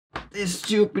this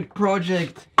stupid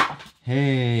project.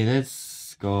 Hey,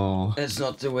 let's go. That's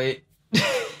not the way.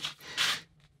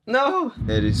 No!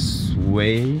 That is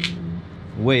way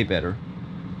better.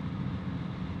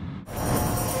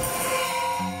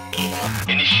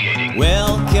 Initiating.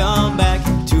 Welcome back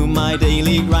to my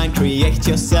daily grind. Create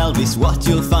yourself is what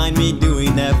you'll find me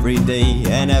doing every day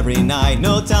and every night.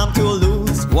 No time to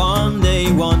lose. One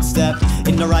day, one step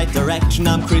in the right direction.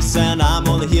 I'm Chris and I'm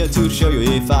only here to show you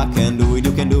if I can do it,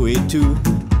 you can do it too.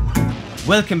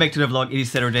 Welcome back to the vlog. It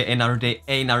is Saturday, another day,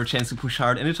 another chance to push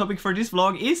hard. And the topic for this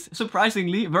vlog is,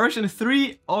 surprisingly, version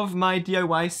 3 of my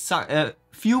DIY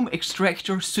Fume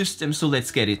Extractor system. So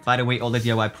let's get it. By the way, all the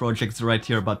DIY projects right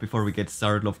here. But before we get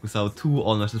started, love goes out to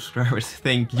all my subscribers.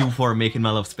 Thank you for making my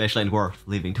love special and worth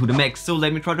living to the max. So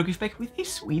let me try to give back with a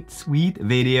sweet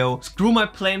video. Screw my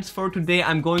plans for today.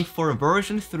 I'm going for a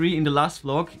version 3 in the last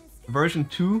vlog. Version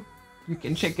 2. You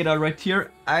can check it out right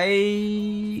here.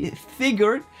 I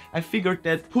figured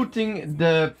that putting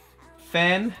the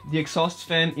fan, the exhaust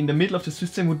fan, in the middle of the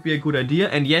system would be a good idea.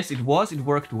 And yes, it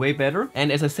worked way better.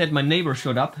 And as I said, my neighbor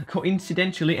showed up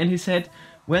coincidentally and he said,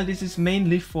 well, this is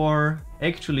mainly for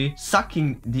actually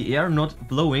sucking the air, not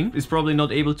blowing. It's probably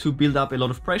not able to build up a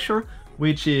lot of pressure,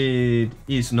 which it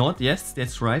is not. Yes,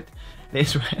 that's right.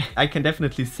 That's right. I can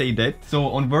definitely say that. So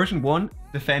on version 1,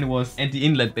 the fan was at the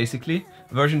inlet basically.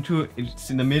 Version 2, it's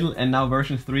in the middle, and now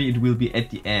version 3, it will be at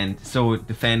the end. So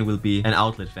the fan will be an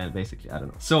outlet fan basically, I don't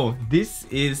know. So this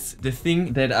is the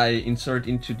thing that I insert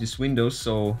into this window.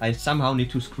 So I somehow need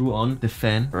to screw on the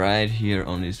fan right here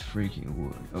on this freaking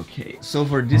wood. Okay, so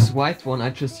for this white one, I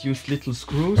just used little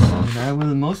screws, and I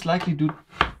will most likely do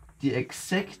the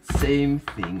exact same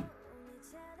thing.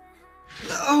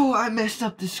 Oh, I messed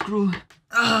up the screw.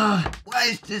 Why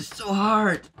is this so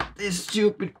hard? This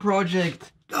stupid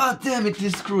project. God damn it,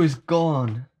 this screw is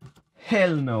gone.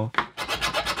 Hell no.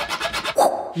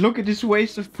 Look at this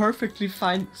waste of perfectly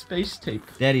fine space tape.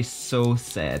 That is so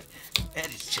sad. That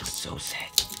is just so sad.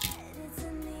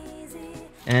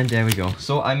 And there we go.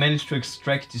 So I managed to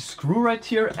extract the screw right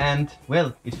here and,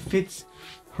 well, it fits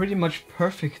pretty much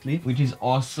perfectly, which is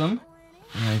awesome.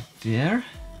 Right there.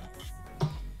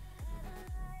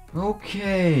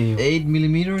 Okay, 8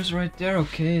 millimeters right there.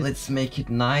 Okay, let's make it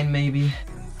 9 maybe.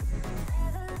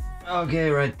 Okay,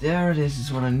 right there, this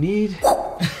is what I need.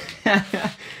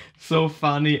 So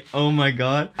funny, oh my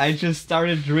god. I just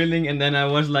started drilling and then I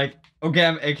was like, okay,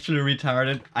 I'm actually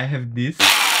retarded. I have this.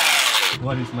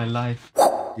 What is my life?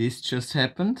 This just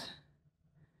happened.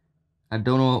 I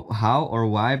don't know how or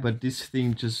why, but this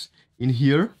thing just in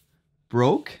here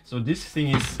broke. So this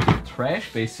thing is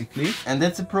trash basically. And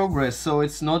that's a progress, so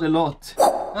it's not a lot.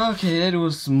 Okay, that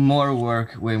was more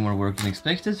work, way more work than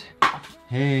expected.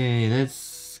 Hey,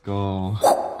 let's go.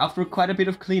 After quite a bit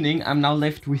of cleaning, I'm now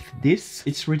left with this.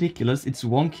 It's ridiculous, it's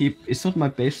wonky, it's not my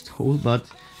best hole, but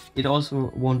it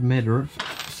also won't matter.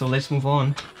 So let's move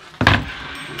on.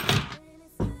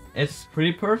 It's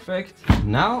pretty perfect.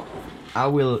 Now I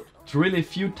will drill a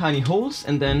few tiny holes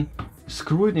and then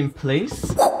screw it in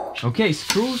place. Okay,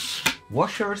 screws,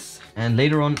 washers, and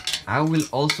later on I will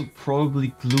also probably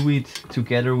glue it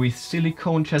together with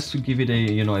silicone just to give it a,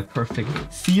 you know, a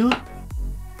perfect seal.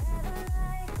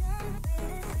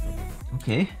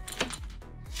 Okay.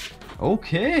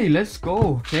 Okay, let's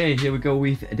go. Okay, here we go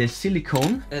with the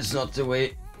silicone. That's not the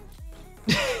way.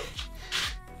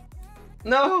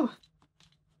 No!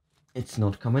 It's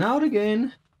not coming out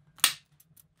again.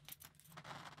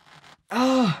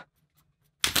 Ah!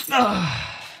 Ah!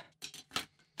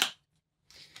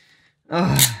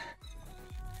 Ah!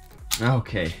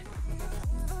 Okay.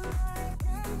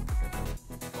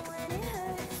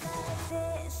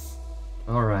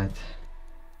 All right.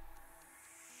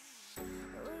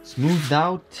 Smoothed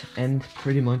out and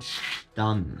pretty much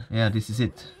done. Yeah, this is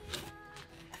it.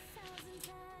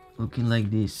 Looking like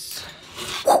this.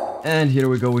 And here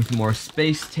we go with more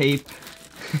space tape.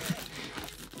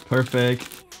 Perfect.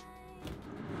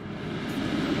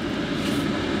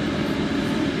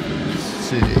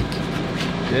 Sick.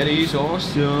 That is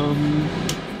awesome.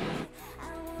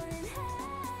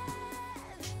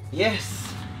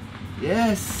 Yes.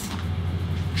 Yes.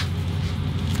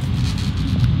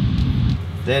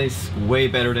 That is way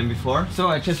better than before. So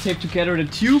I just taped together the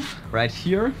tube right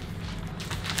here.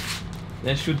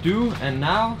 That should do. And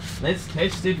now let's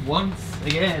test it once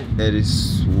again. That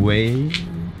is way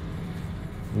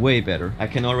better. I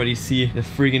can already see the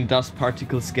friggin' dust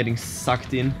particles getting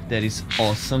sucked in. That is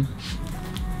awesome.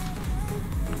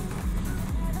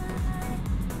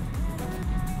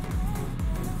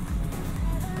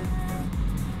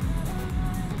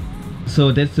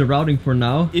 So that's the routing for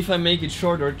now. If I make it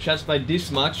shorter just by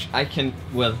this much, I can,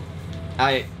 well,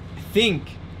 I think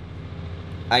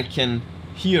I can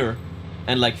hear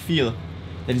and like feel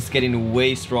that it's getting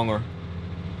way stronger.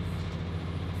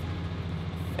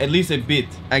 At least a bit.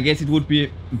 I guess it would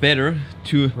be better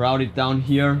to route it down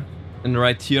here and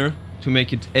right here to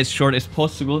make it as short as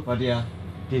possible. But yeah,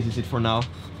 this is it for now.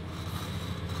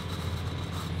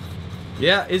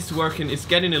 Yeah, it's working. It's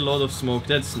getting a lot of smoke.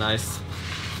 That's nice.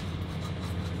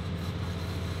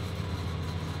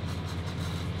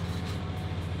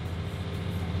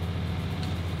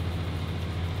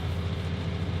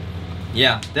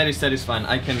 Yeah, that is satisfying.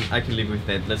 I can live with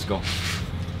that. Let's go.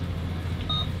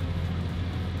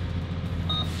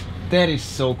 That is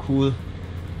so cool.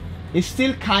 It's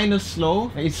still kind of slow.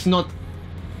 It's not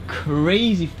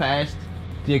crazy fast,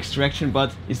 the extraction,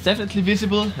 but it's definitely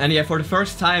visible. And yeah, for the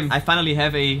first time, I finally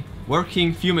have a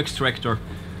working fume extractor.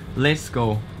 Let's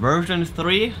go. Version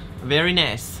 3, very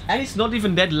nice. And it's not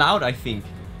even that loud, I think.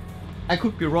 I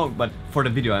could be wrong, but for the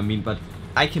video, I mean, but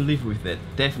I can live with that,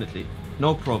 definitely.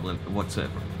 No problem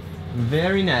whatsoever.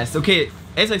 Very nice. Okay,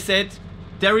 as I said,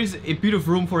 there is a bit of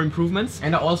room for improvements,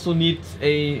 and I also need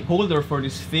a holder for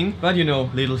this thing, but you know,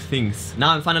 little things.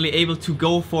 Now I'm finally able to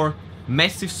go for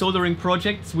massive soldering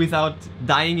projects without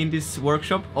dying in this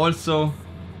workshop. Also,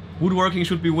 woodworking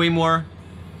should be way more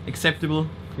acceptable,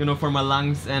 you know, for my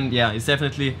lungs, and yeah, it's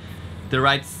definitely the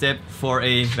right step for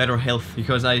a better health,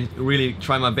 because I really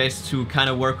try my best to kind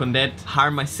of work on that,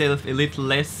 harm myself a little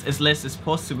less as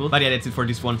possible. But yeah, that's it for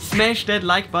this one. Smash that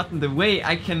like button. The way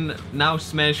I can now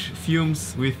smash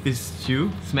fumes with this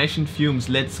too. Smashing fumes,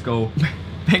 let's go.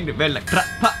 Bang the bell like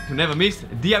to never miss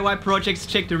DIY projects.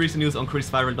 Check the recent news on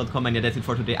ChrisViral.com, and yeah, that's it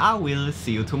for today. I will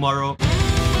see you tomorrow.